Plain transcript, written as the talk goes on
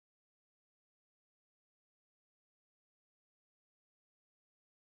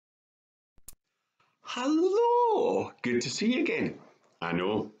Hello, good to see you again. I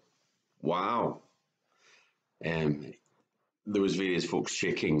know. Wow. Um, there was various folks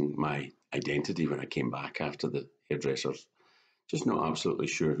checking my identity when I came back after the hairdressers. Just not absolutely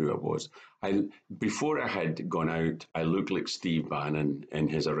sure who I was. I Before I had gone out, I looked like Steve Bannon in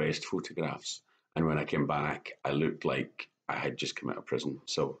his arrest photographs, and when I came back, I looked like I had just come out of prison.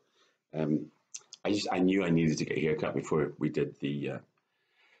 So um, I knew I needed to get a haircut before we did the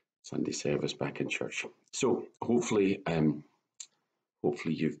Sunday service back in church. So hopefully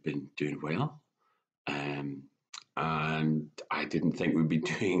you've been doing well. Um, and I didn't think we'd be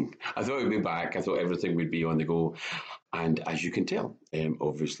doing. I thought we'd be back. I thought everything would be on the go. And as you can tell,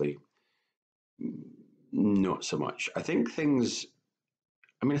 obviously, not so much. I think things.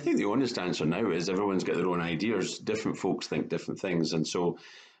 I think the honest answer now is everyone's got their own ideas. Different folks think different things, and so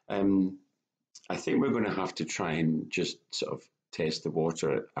um, I think we're going to have to try and just sort of test the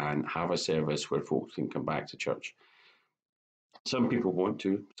water and have a service where folks can come back to church. Some people want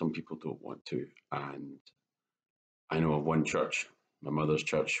to, some people don't want to, and I know of one church, my mother's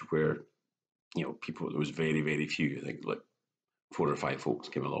church, where people there was very very few. I think like 4 or 5 folks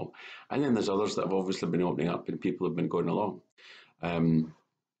came along, and then there's others that have obviously been opening up, and people have been going along. Um,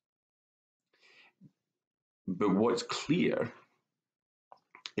 but what's clear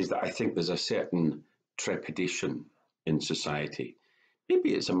is that I think there's a certain trepidation in society.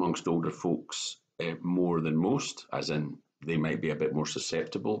 Maybe it's amongst older folks more than most, as in they might be a bit more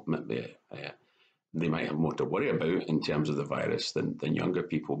susceptible. Maybe they might have more to worry about in terms of the virus than younger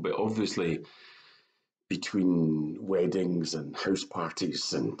people. But obviously, between weddings and house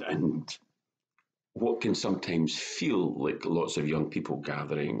parties and what can sometimes feel like lots of young people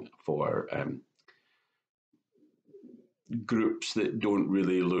gathering for groups that don't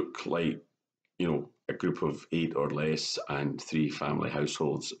really look like, a group of 8 or less and 3 family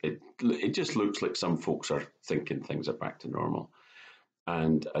households. It just looks like some folks are thinking things are back to normal.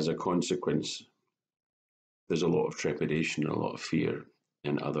 And as a consequence, there's a lot of trepidation and a lot of fear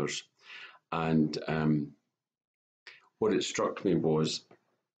in others. And what it struck me was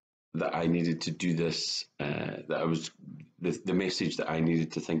that I needed to do this, that I was, the message that I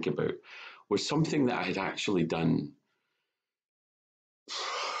needed to think about was something that I had actually done,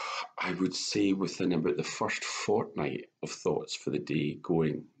 I would say, within about the first fortnight of thoughts for the day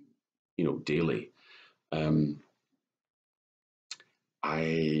going, daily. Um,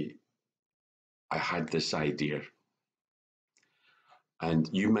 I I had this idea, and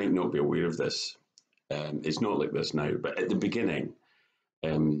you might not be aware of this. It's not like this now, but at the beginning,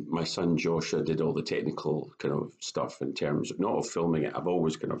 my son Joshua did all the technical kind of stuff in terms of, not of filming it. I've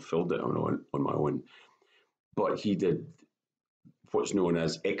always kind of filmed it on my own, but he did what's known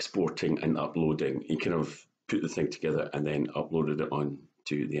as exporting and uploading. He kind of put the thing together and then uploaded it on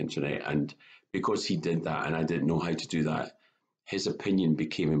to the internet. And because he did that, and I didn't know how to do that, his opinion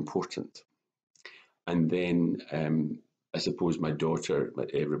became important. And then I suppose my daughter,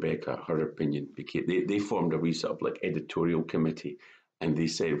 Rebecca, her opinion became, they formed a wee sort of like editorial committee, and they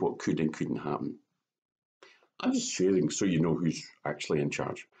said what could and couldn't happen. I'm just sharing so you know who's actually in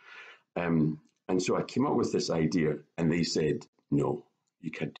charge. Um, and so I came up with this idea, and they said, no,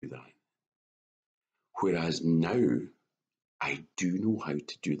 you can't do that. Whereas now I do know how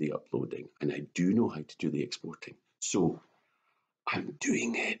to do the uploading and I do know how to do the exporting. So I'm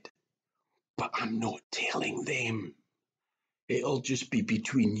doing it, but I'm not telling them. It'll just be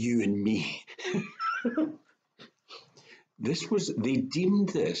between you and me. They deemed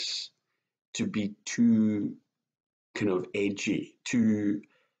this to be too kind of edgy, too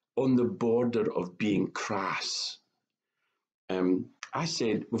on the border of being crass. I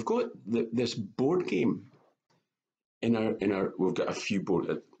said, we've got this board game we've got a few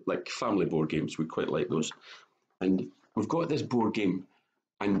like family board games. We quite like those. And we've got this board game,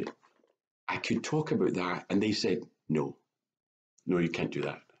 and I could talk about that. And they said, no, you can't do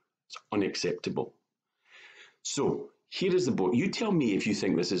that. It's unacceptable. So here is the board. You tell me if you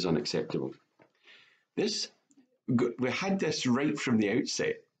think this is unacceptable. We had this right from the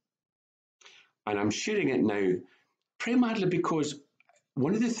outset, and I'm sharing it now primarily because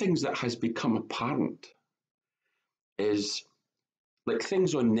one of the things that has become apparent is like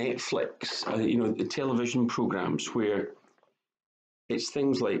things on Netflix, the television programs where it's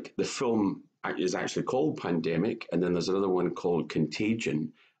things like the film is actually called Pandemic, and then there's another one called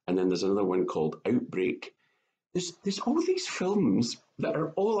Contagion, and then there's another one called Outbreak. There's all these films that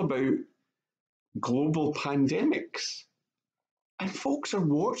are all about global pandemics, and folks are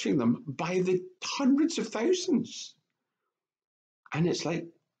watching them by the hundreds of thousands. And it's like,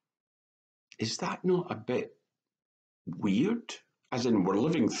 is that not a bit weird? as in we're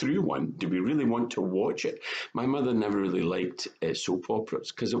living through one. Do we really want to watch it? My mother never really liked soap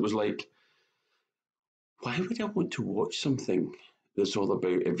operas because it was like, why would I want to watch something that's all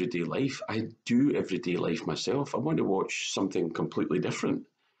about everyday life? I do everyday life myself. I want to watch something completely different.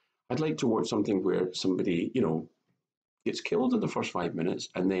 I'd like to watch something where somebody, gets killed in the first 5 minutes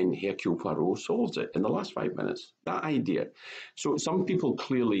and then Hercule Poirot solves it in the last 5 minutes. That idea. So some people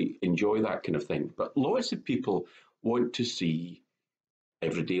clearly enjoy that kind of thing, but lots of people want to see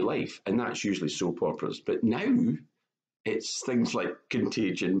everyday life, and that's usually soap operas. But now it's things like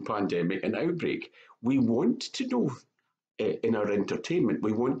Contagion, Pandemic, and Outbreak. We want to know in our entertainment,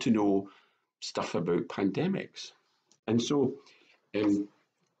 we want to know stuff about pandemics. And so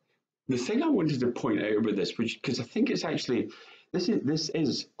the thing I wanted to point out about this, which because I think it's actually this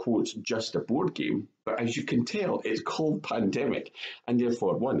is quotes just a board game, but as you can tell, it's called Pandemic, and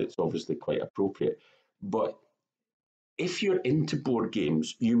therefore one, it's obviously quite appropriate. But if you're into board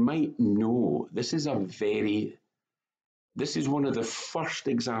games, you might know this is one of the first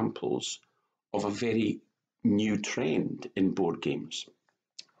examples of a very new trend in board games.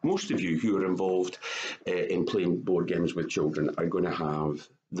 Most of you who are involved in playing board games with children are going to have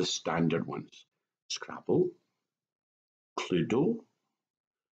the standard ones: Scrabble, Cluedo,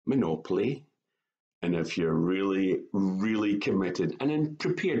 Monopoly, and if you're really, really committed and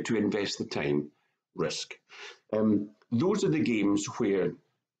prepared to invest the time, Risk. Those are the games where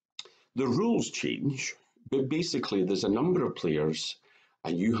the rules change, but basically there's a number of players,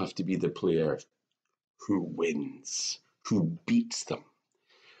 and you have to be the player who wins, who beats them.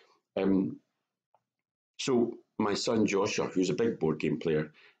 So my son Joshua, who's a big board game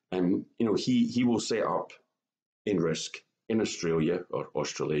player, he will set up in Risk in Australia or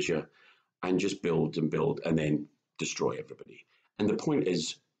Australasia and just build and build and then destroy everybody. And the point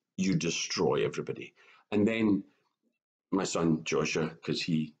is, you destroy everybody. And then my son Joshua, because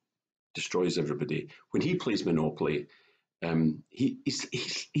he destroys everybody, when he plays Monopoly,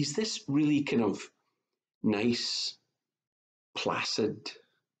 he's this really kind of nice, placid,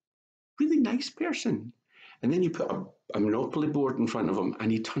 really nice person. And then you put a Monopoly board in front of him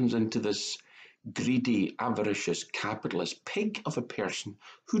and he turns into this greedy, avaricious, capitalist pig of a person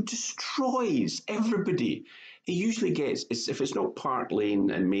who destroys everybody. He usually gets, if it's not Park Lane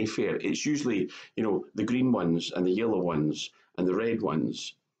and Mayfair, it's usually, the green ones and the yellow ones and the red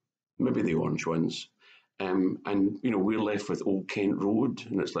ones, maybe the orange ones. And we're left with Old Kent Road,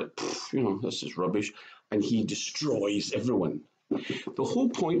 and it's like, this is rubbish. And he destroys everyone. The whole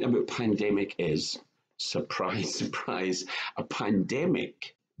point about Pandemic is, surprise, surprise, a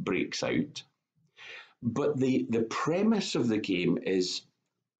pandemic breaks out. But the premise of the game is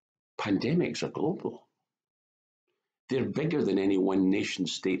pandemics are global. They're bigger than any one nation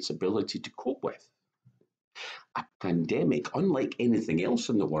state's ability to cope with. A pandemic, unlike anything else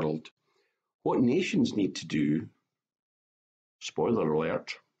in the world, what nations need to do, spoiler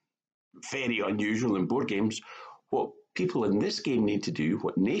alert, very unusual in board games, what people in this game need to do,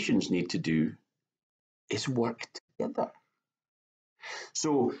 what nations need to do, is work together.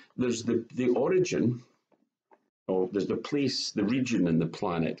 So there's the origin, or there's the place, the region and the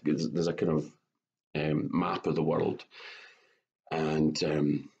planet. There's a kind of map of the world. And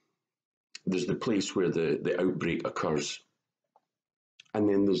there's the place where the outbreak occurs. And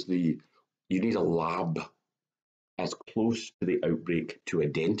then you need a lab as close to the outbreak to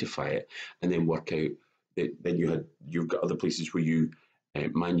identify it and then work out that then you've got other places where you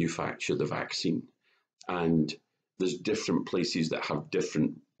manufacture the vaccine. And there's different places that have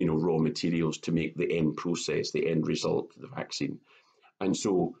different, raw materials to make the end process, the end result, the vaccine. And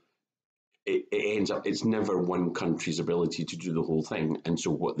so it ends up, it's never one country's ability to do the whole thing. And so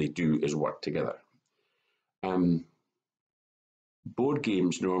what they do is work together. Board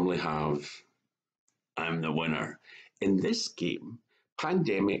games normally have, I'm the winner. In this game,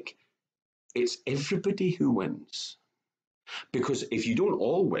 Pandemic, it's everybody who wins. Because if you don't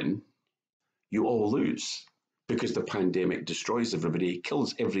all win, you all lose. Because the pandemic destroys everybody,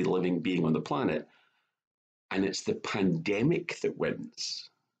 kills every living being on the planet. And it's the pandemic that wins.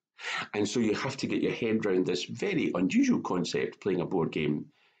 And so you have to get your head around this very unusual concept playing a board game.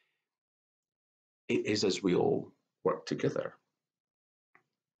 It is as we all work together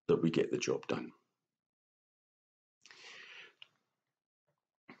that we get the job done.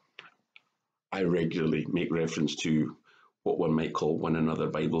 I regularly make reference to what one might call one another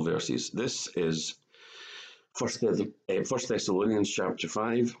Bible verses. This is First Thessalonians chapter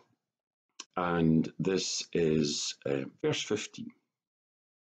 5, and this is verse 15.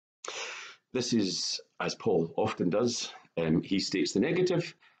 This is, as Paul often does, he states the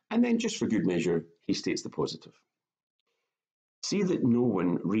negative, and then just for good measure, he states the positive. See that no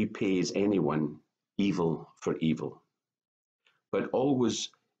one repays anyone evil for evil, but always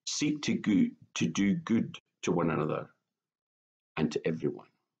seek to do good to one another and to everyone.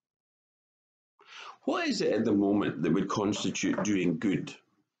 What is it at the moment that would constitute doing good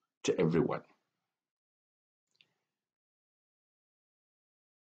to everyone?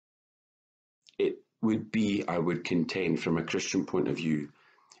 It would be, I would contend, from a Christian point of view,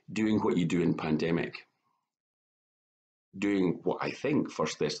 doing what you do in pandemic, doing what I think 1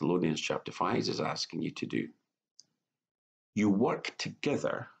 Thessalonians chapter 5 is asking you to do. You work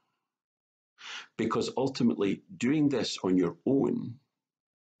together, because ultimately doing this on your own,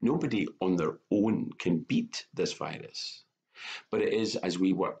 nobody on their own can beat this virus. But it is as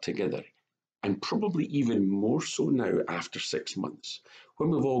we work together, and probably even more so now after 6 months, when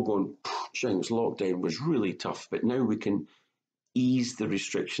we've all gone, Jinx, lockdown was really tough, but now we can ease the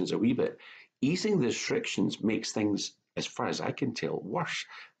restrictions a wee bit. Easing the restrictions makes things, as far as I can tell, worse.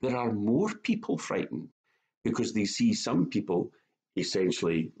 There are more people frightened because they see some people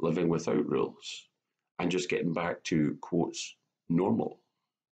essentially living without rules and just getting back to, quotes, normal.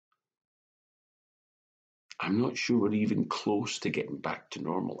 I'm not sure we're even close to getting back to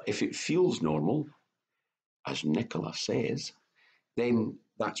normal. If it feels normal, as Nicola says, then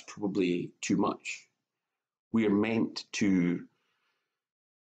that's probably too much. We are meant to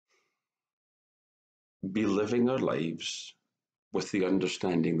be living our lives with the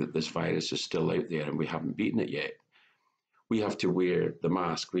understanding that this virus is still out there and we haven't beaten it yet. We have to wear the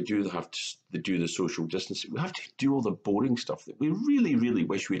mask. We do have to do the social distancing. We have to do all the boring stuff that we really, really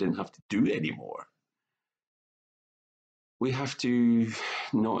wish we didn't have to do anymore. We have to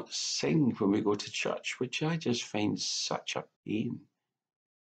not sing when we go to church, which I just find such a pain.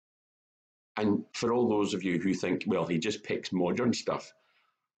 And for all those of you who think, well, he just picks modern stuff,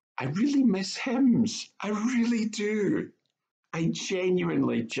 I really miss hymns. I really do. I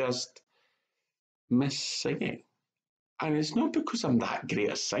genuinely just miss singing. And it's not because I'm that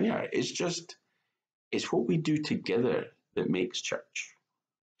great a singer. It's what we do together that makes church.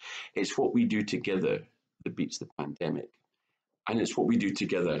 It's what we do together that beats the pandemic. And it's what we do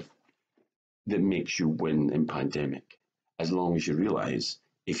together that makes you win in pandemic. As long as you realize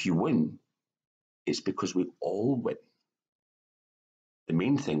if you win, it's because we all win. The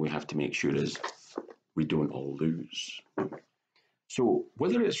main thing we have to make sure is we don't all lose. So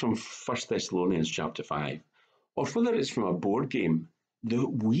whether it's from 1 Thessalonians chapter 5 or whether it's from a board game that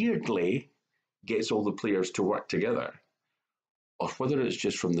weirdly gets all the players to work together, or whether it's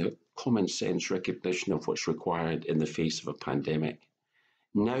just from the common sense recognition of what's required in the face of a pandemic,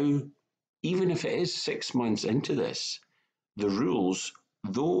 now, even if it is 6 months into this, the rules,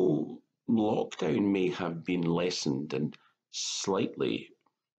 though lockdown may have been lessened and slightly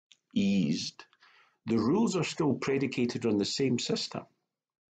eased, the rules are still predicated on the same system.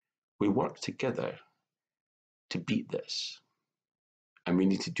 We work together to beat this. And we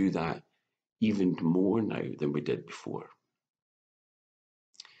need to do that even more now than we did before.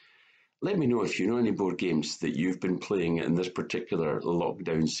 Let me know if you know any board games that you've been playing in this particular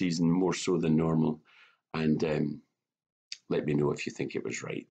lockdown season, more so than normal. And let me know if you think it was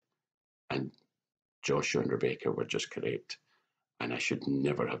right. And Joshua and Rebecca were just correct. And I should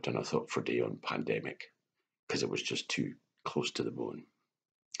never have done a Thought for Day on pandemic because it was just too close to the bone.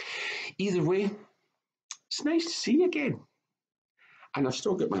 Either way, it's nice to see you again. And I've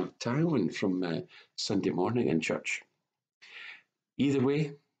still got my tie on from Sunday morning in church. Either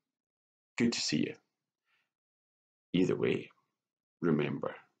way, good to see you. Either way,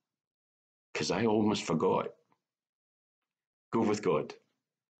 remember, because I almost forgot, go with God,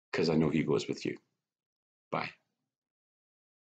 because I know He goes with you. Bye.